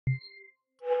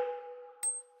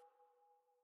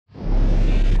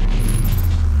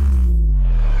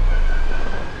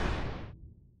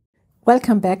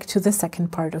Welcome back to the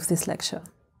second part of this lecture.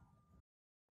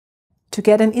 To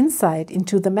get an insight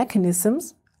into the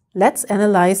mechanisms, let's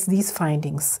analyze these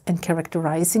findings and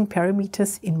characterizing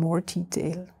parameters in more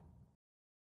detail.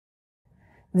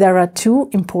 There are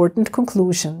two important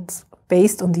conclusions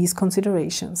based on these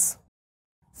considerations.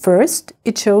 First,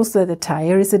 it shows that a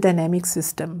tire is a dynamic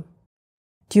system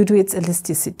due to its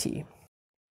elasticity,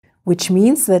 which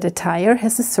means that a tire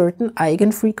has a certain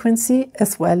eigenfrequency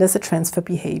as well as a transfer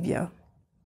behavior.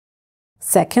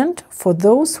 Second, for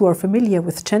those who are familiar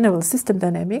with general system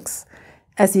dynamics,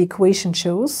 as the equation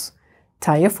shows,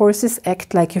 tire forces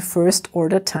act like a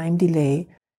first-order time delay,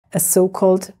 a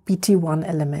so-called BT1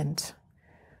 element.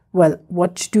 Well,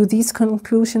 what do these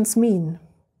conclusions mean?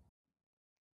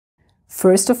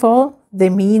 First of all, they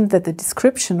mean that the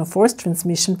description of force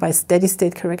transmission by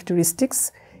steady-state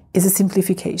characteristics is a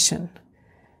simplification,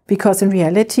 because in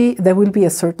reality there will be a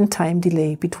certain time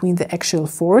delay between the actual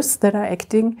force that are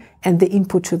acting and the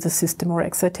input to the system or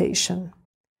excitation.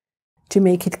 To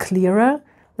make it clearer,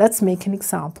 let's make an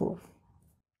example.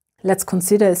 Let's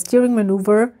consider a steering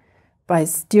maneuver. By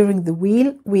steering the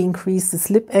wheel, we increase the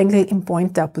slip angle in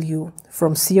point W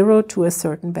from 0 to a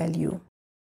certain value,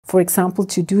 for example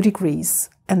to 2 degrees,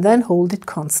 and then hold it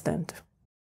constant.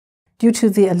 Due to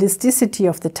the elasticity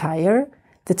of the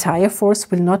tire force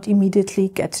will not immediately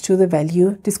get to the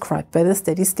value described by the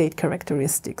steady-state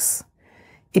characteristics.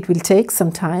 It will take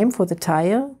some time for the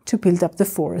tire to build up the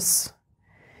force.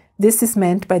 This is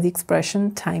meant by the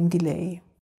expression time delay.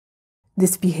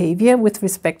 This behavior with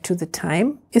respect to the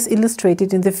time is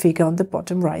illustrated in the figure on the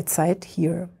bottom right side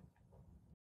here.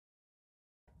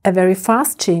 A very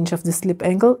fast change of the slip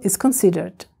angle is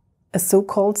considered, a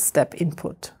so-called step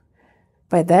input.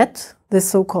 By that, the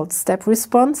so-called step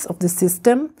response of the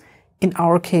system, in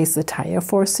our case the tire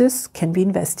forces, can be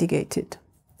investigated.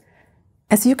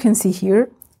 As you can see here,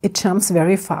 it jumps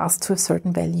very fast to a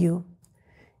certain value.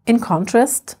 In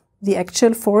contrast, the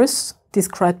actual force,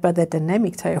 described by the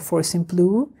dynamic tire force in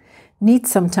blue,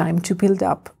 needs some time to build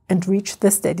up and reach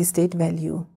the steady-state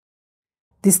value.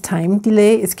 This time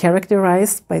delay is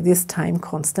characterized by this time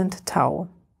constant tau.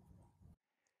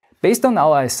 Based on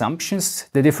our assumptions,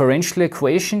 the differential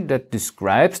equation that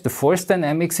describes the force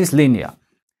dynamics is linear.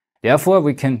 Therefore,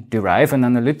 we can derive an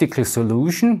analytical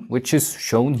solution, which is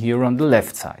shown here on the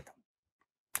left side.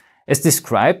 As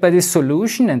described by this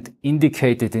solution and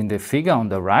indicated in the figure on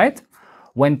the right,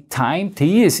 when time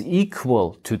t is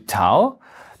equal to tau,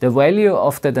 the value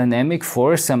of the dynamic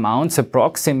force amounts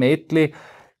approximately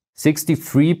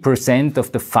 63%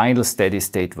 of the final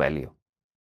steady-state value.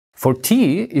 For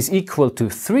t is equal to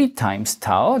 3 times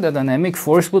tau, the dynamic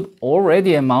force would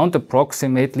already amount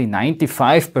approximately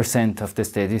 95% of the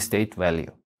steady-state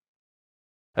value.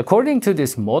 According to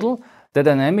this model, the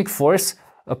dynamic force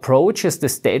approaches the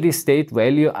steady-state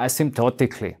value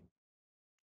asymptotically.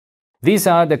 These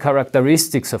are the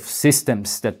characteristics of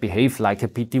systems that behave like a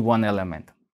BT1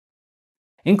 element.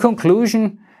 In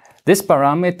conclusion, this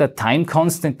parameter time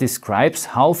constant describes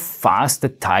how fast the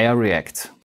tire reacts.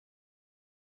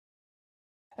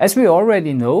 As we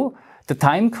already know, the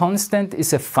time constant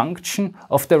is a function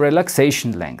of the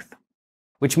relaxation length,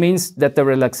 which means that the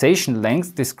relaxation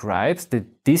length describes the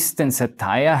distance a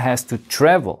tire has to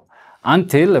travel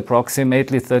until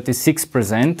approximately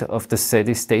 36% of the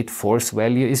steady-state force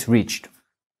value is reached.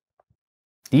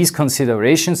 These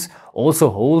considerations also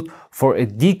hold for a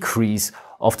decrease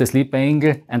of the slip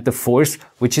angle and the force,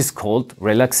 which is called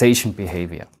relaxation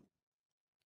behavior.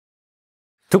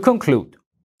 To conclude,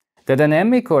 the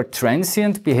dynamic or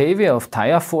transient behavior of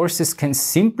tire forces can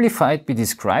simplified be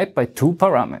described by two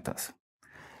parameters.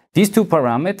 These two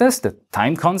parameters, the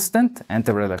time constant and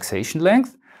the relaxation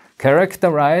length,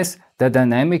 characterize the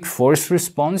dynamic force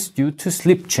response due to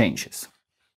slip changes.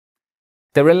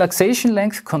 The relaxation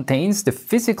length contains the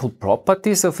physical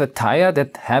properties of a tire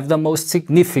that have the most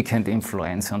significant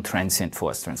influence on transient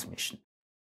force transmission.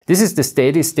 This is the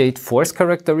steady-state force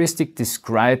characteristic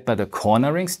described by the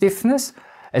cornering stiffness,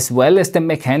 as well as the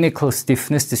mechanical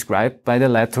stiffness described by the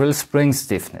lateral spring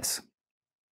stiffness.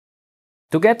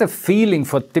 To get a feeling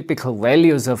for typical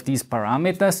values of these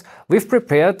parameters, we've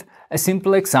prepared a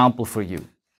simple example for you.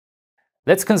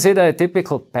 Let's consider a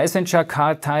typical passenger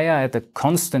car tire at a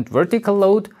constant vertical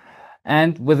load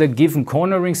and with a given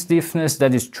cornering stiffness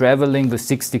that is traveling with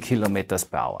 60 km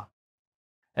per hour.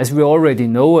 As we already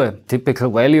know, a typical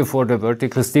value for the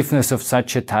vertical stiffness of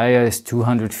such a tire is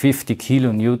 250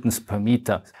 kN per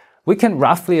meter. We can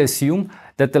roughly assume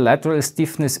that the lateral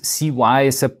stiffness Cy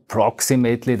is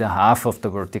approximately the half of the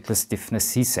vertical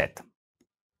stiffness Cz.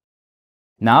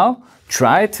 Now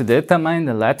try to determine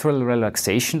the lateral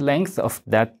relaxation length of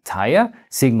that tire,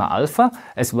 sigma alpha,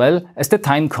 as well as the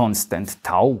time constant,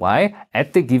 tau y,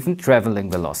 at the given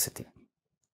traveling velocity.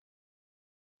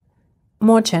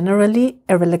 More generally,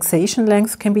 a relaxation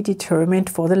length can be determined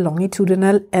for the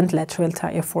longitudinal and lateral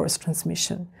tire force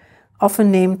transmission,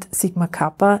 often named sigma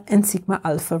kappa and sigma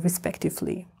alpha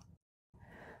respectively.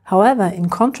 However, in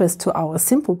contrast to our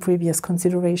simple previous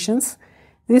considerations,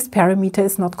 this parameter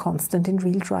is not constant in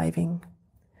real driving.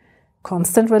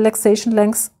 Constant relaxation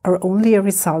lengths are only a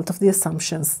result of the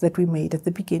assumptions that we made at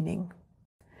the beginning.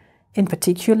 In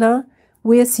particular,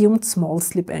 we assumed small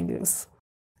slip angles,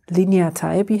 linear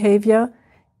tire behavior,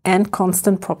 and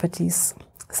constant properties,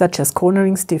 such as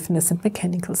cornering stiffness and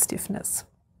mechanical stiffness.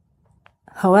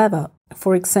 However,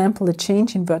 for example, a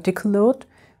change in vertical load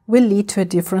will lead to a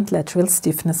different lateral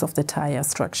stiffness of the tire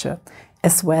structure,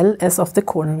 as well as of the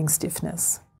cornering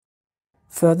stiffness.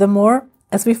 Furthermore,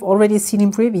 as we've already seen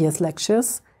in previous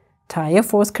lectures, tire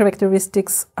force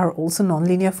characteristics are also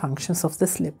nonlinear functions of the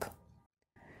slip.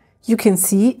 You can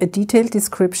see a detailed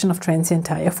description of transient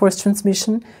tire force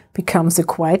transmission becomes a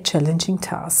quite challenging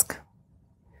task.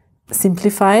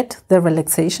 Simplified, the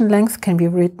relaxation length can be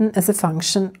written as a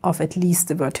function of at least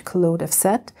the vertical load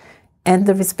Fz and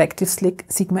the respective slip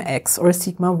sigma x or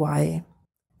sigma y.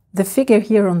 The figure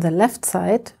here on the left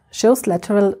side shows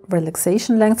lateral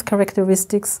relaxation length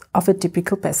characteristics of a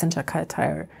typical passenger car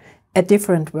tire at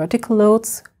different vertical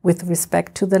loads with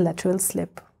respect to the lateral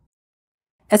slip.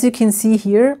 As you can see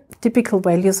here, typical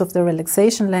values of the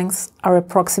relaxation lengths are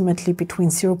approximately between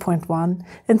 0.1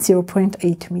 and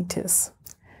 0.8 meters.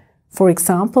 For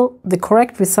example, the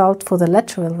correct result for the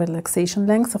lateral relaxation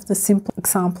length of the simple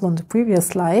example on the previous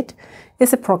slide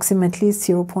is approximately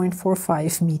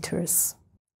 0.45 meters.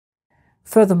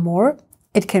 Furthermore,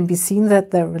 it can be seen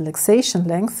that the relaxation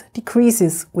length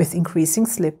decreases with increasing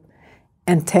slip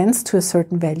and tends to a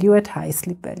certain value at high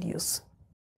slip values.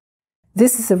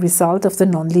 This is a result of the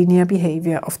nonlinear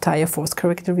behavior of tire force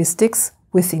characteristics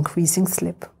with increasing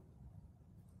slip.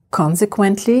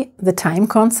 Consequently, the time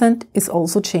constant is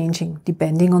also changing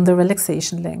depending on the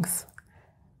relaxation length.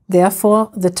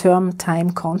 Therefore, the term time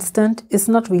constant is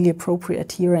not really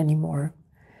appropriate here anymore.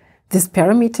 This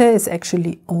parameter is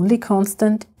actually only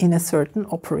constant in a certain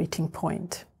operating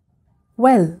point.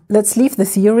 Well, let's leave the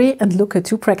theory and look at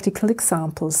two practical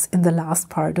examples in the last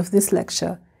part of this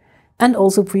lecture, and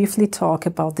also briefly talk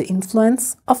about the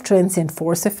influence of transient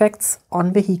force effects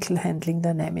on vehicle handling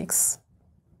dynamics.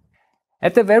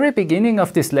 At the very beginning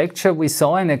of this lecture, we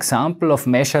saw an example of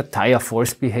measured tire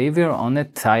force behavior on a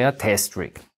tire test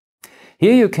rig.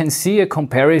 Here you can see a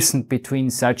comparison between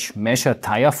such measured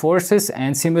tire forces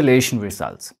and simulation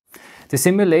results. The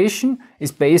simulation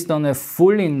is based on a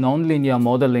fully nonlinear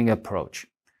modeling approach.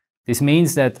 This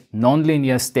means that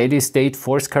nonlinear steady-state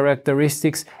force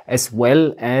characteristics as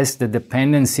well as the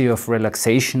dependency of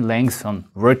relaxation length on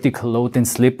vertical load and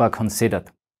slip are considered.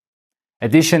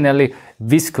 Additionally,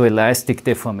 viscoelastic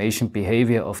deformation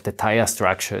behavior of the tire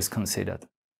structure is considered.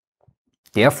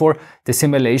 Therefore, the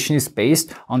simulation is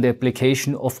based on the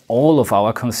application of all of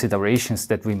our considerations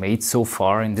that we made so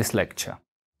far in this lecture.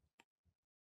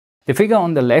 The figure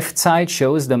on the left side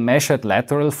shows the measured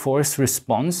lateral force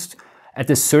response at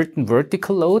a certain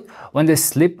vertical load when the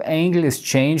slip angle is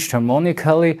changed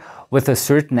harmonically with a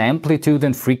certain amplitude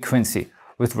and frequency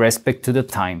with respect to the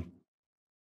time.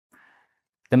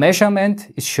 The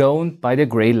measurement is shown by the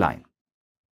gray line.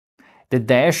 The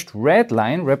dashed red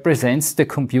line represents the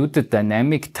computed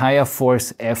dynamic tire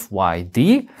force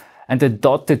Fyd, and the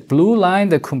dotted blue line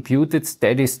the computed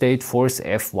steady-state force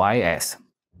Fys.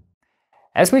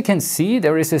 As we can see,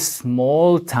 there is a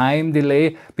small time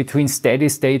delay between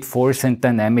steady-state force and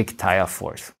dynamic tire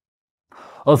force.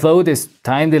 Although this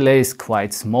time delay is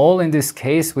quite small in this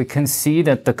case, we can see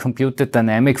that the computed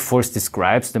dynamic force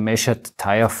describes the measured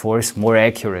tire force more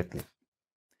accurately.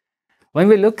 When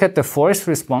we look at the force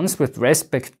response with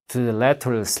respect to the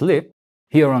lateral slip,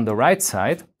 here on the right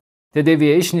side, the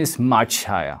deviation is much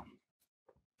higher.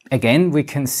 Again, we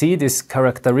can see this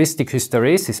characteristic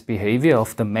hysteresis behavior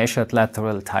of the measured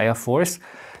lateral tire force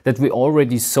that we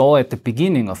already saw at the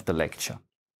beginning of the lecture.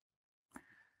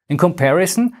 In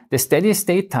comparison, the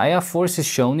steady-state tire force is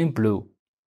shown in blue.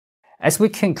 As we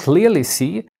can clearly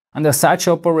see, under such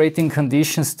operating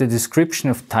conditions, the description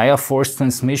of tire force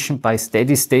transmission by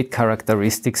steady-state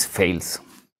characteristics fails.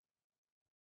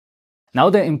 Now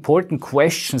the important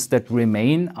questions that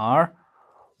remain are: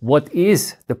 what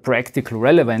is the practical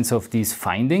relevance of these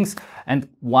findings, and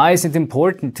why is it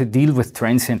important to deal with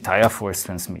transient tire force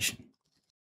transmission?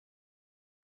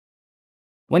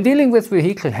 When dealing with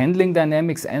vehicle handling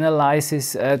dynamics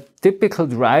analysis, a typical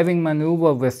driving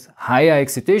maneuver with higher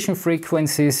excitation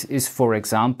frequencies is, for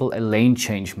example, a lane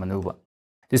change maneuver.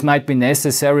 This might be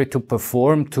necessary to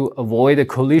perform to avoid a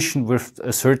collision with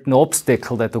a certain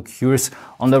obstacle that occurs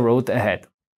on the road ahead.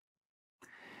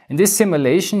 In this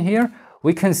simulation here,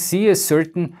 we can see a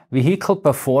certain vehicle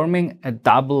performing a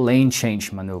double lane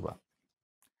change maneuver.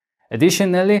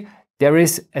 Additionally, there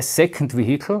is a second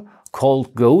vehicle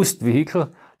called ghost vehicle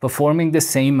performing the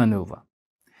same maneuver.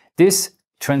 This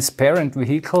transparent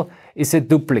vehicle is a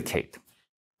duplicate.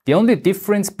 The only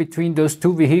difference between those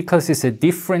two vehicles is a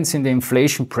difference in the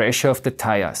inflation pressure of the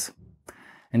tires.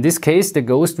 In this case, the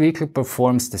ghost vehicle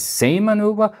performs the same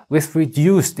maneuver with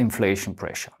reduced inflation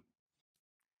pressure.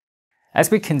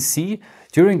 As we can see,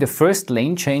 during the first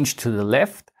lane change to the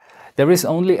left, there is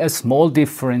only a small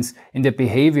difference in the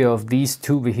behavior of these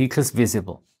two vehicles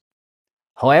visible.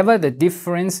 However, the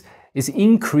difference is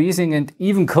increasing and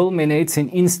even culminates in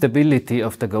instability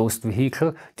of the ghost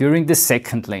vehicle during the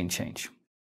second lane change.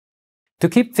 To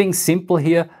keep things simple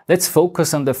here, let's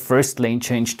focus on the first lane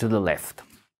change to the left.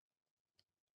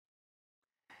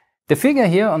 The figure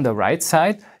here on the right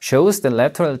side shows the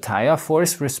lateral tire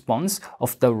force response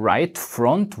of the right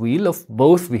front wheel of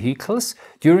both vehicles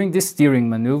during the steering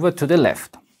maneuver to the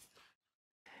left.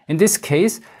 In this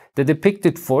case, the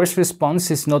depicted force response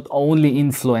is not only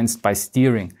influenced by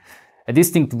steering. A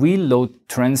distinct wheel load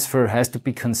transfer has to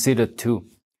be considered too.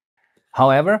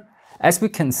 However, as we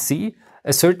can see,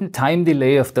 a certain time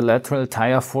delay of the lateral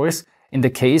tire force in the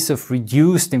case of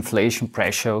reduced inflation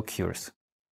pressure occurs.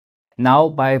 Now,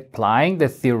 by applying the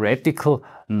theoretical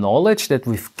knowledge that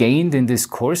we've gained in this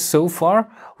course so far,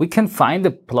 we can find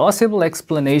a plausible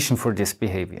explanation for this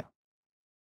behavior.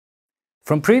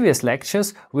 From previous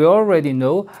lectures, we already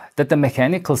know that the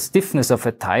mechanical stiffness of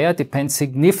a tire depends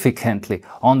significantly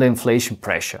on the inflation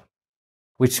pressure,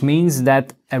 which means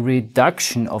that a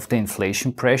reduction of the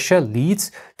inflation pressure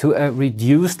leads to a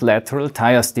reduced lateral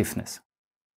tire stiffness.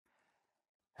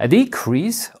 A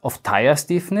decrease of tire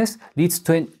stiffness leads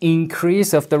to an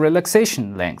increase of the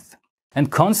relaxation length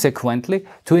and consequently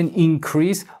to an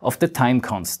increase of the time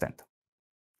constant.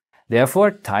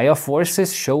 Therefore, tire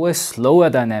forces show a slower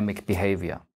dynamic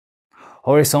behavior.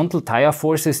 Horizontal tire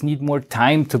forces need more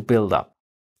time to build up.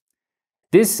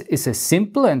 This is a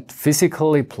simple and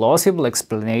physically plausible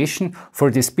explanation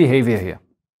for this behavior here.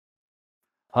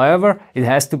 However, it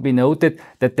has to be noted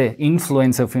that the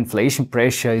influence of inflation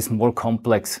pressure is more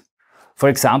complex. For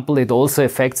example, it also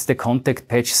affects the contact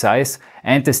patch size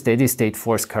and the steady-state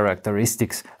force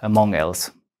characteristics, among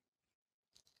else.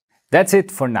 That's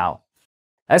it for now.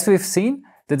 As we've seen,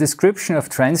 the description of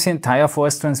transient tire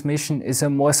force transmission is a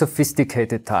more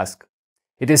sophisticated task.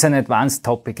 It is an advanced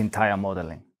topic in tire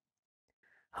modeling.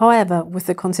 However, with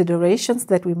the considerations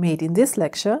that we made in this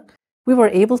lecture, we were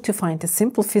able to find a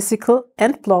simple physical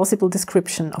and plausible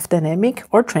description of dynamic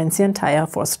or transient tire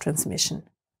force transmission.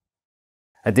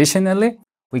 Additionally,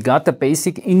 we got a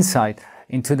basic insight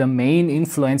into the main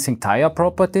influencing tire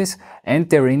properties and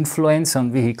their influence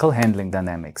on vehicle handling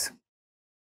dynamics.